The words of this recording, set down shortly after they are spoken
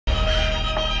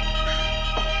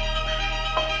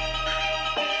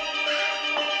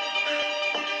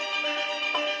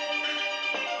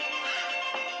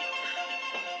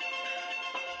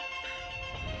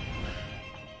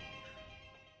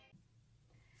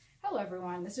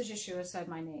everyone, this is Yeshua Said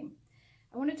My Name.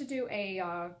 I wanted to do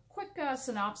a quick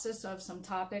synopsis of some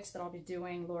topics that I'll be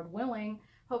doing, Lord willing,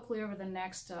 hopefully over the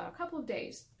next couple of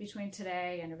days, between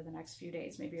today and over the next few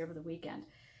days, maybe over the weekend.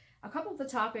 A couple of the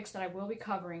topics that I will be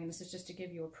covering, and this is just to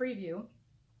give you a preview,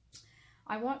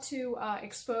 I want to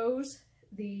expose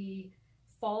the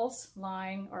false,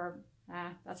 lying, or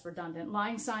that's redundant,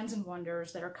 lying signs and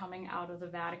wonders that are coming out of the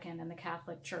Vatican and the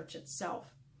Catholic Church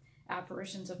itself.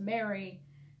 Apparitions of Mary,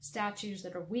 statues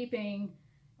that are weeping,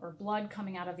 or blood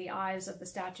coming out of the eyes of the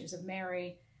statues of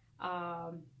Mary,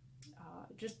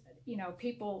 just, you know,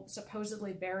 people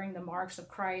supposedly bearing the marks of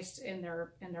Christ in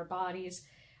their bodies.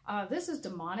 This is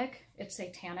demonic, it's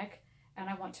satanic, and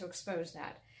I want to expose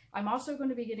that. I'm also going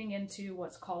to be getting into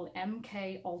what's called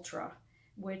MK Ultra,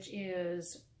 which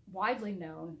is widely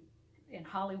known in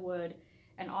Hollywood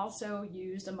and also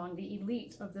used among the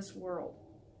elite of this world.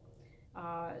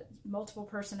 Multiple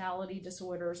personality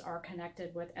disorders are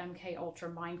connected with MK Ultra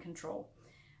mind control.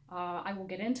 I will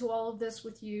get into all of this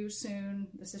with you soon.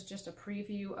 This is just a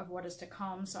preview of what is to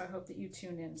come, so I hope that you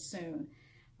tune in soon.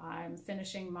 I'm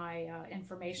finishing my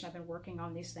information. I've been working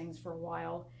on these things for a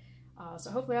while,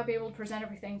 so hopefully I'll be able to present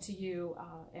everything to you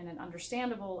in an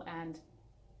understandable and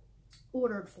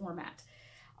ordered format.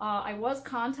 I was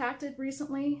contacted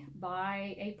recently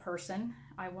by a person,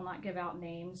 I will not give out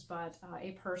names, but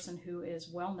a person who is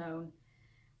well known,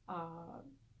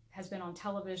 has been on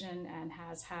television and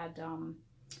has had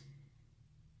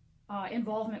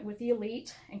involvement with the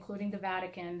elite, including the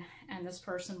Vatican, and this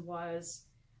person was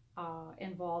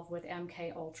involved with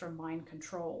MK Ultra mind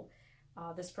control.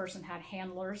 This person had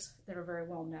handlers that are very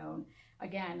well known.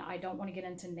 Again, I don't want to get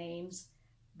into names,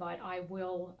 but I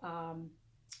will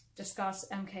discuss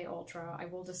MK Ultra. I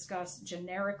will discuss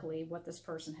generically what this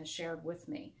person has shared with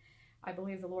me. I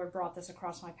believe the Lord brought this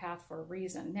across my path for a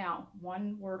reason. Now,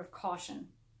 one word of caution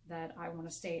that I want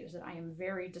to state is that I am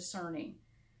very discerning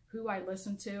who I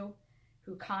listen to,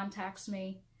 who contacts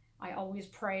me. I always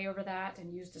pray over that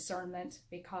and use discernment,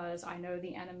 because I know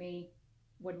the enemy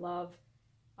would love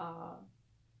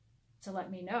to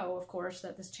let me know, of course,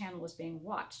 that this channel is being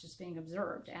watched, is being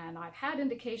observed, and I've had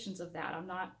indications of that. I'm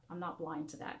not blind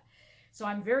to that. So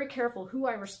I'm very careful who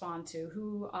I respond to,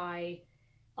 who I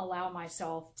allow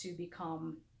myself to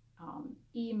become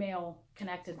email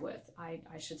connected with, I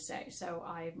should say. So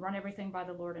I run everything by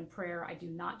the Lord in prayer. I do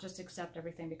not just accept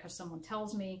everything because someone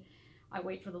tells me. I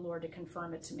wait for the Lord to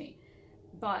confirm it to me.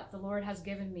 But the Lord has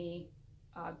given me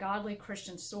a godly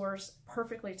Christian source,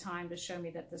 perfectly timed to show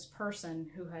me that this person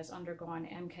who has undergone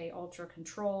MK Ultra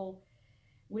control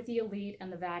with the elite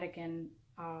and the Vatican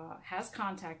has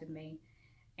contacted me,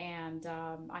 and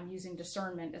I'm using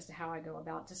discernment as to how I go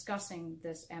about discussing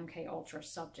this MK Ultra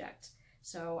subject.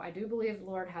 So I do believe the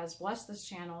Lord has blessed this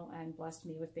channel and blessed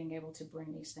me with being able to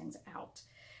bring these things out.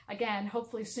 Again,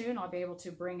 hopefully soon I'll be able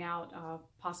to bring out,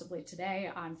 possibly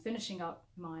today, I'm finishing up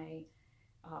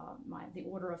the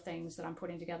order of things that I'm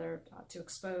putting together to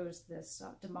expose this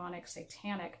demonic,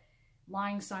 satanic,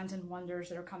 lying signs and wonders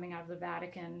that are coming out of the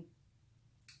Vatican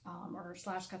or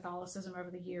 / Catholicism over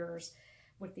the years,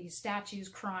 with these statues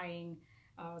crying.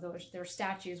 There are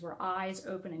statues where eyes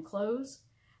open and close.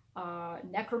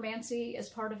 Necromancy is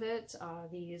part of it.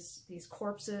 These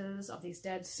corpses of these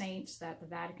dead saints that the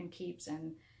Vatican keeps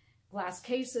in glass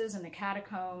cases in the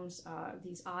catacombs,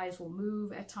 these eyes will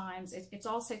move at times. It's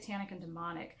all satanic and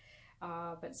demonic,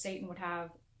 but Satan would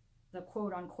have the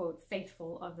quote-unquote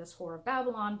faithful of this whore of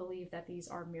Babylon believe that these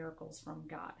are miracles from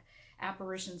God.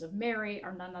 Apparitions of Mary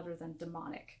are none other than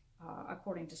demonic,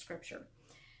 according to Scripture.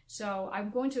 So I'm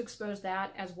going to expose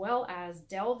that, as well as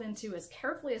delve into, as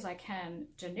carefully as I can,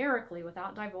 generically,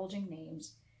 without divulging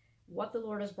names, what the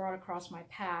Lord has brought across my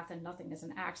path, and nothing is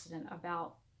an accident,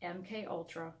 about MK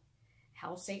Ultra,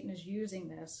 how Satan is using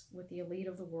this with the elite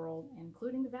of the world,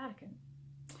 including the Vatican.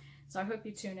 So I hope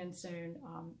you tune in soon.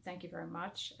 Thank you very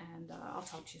much, and I'll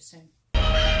talk to you soon.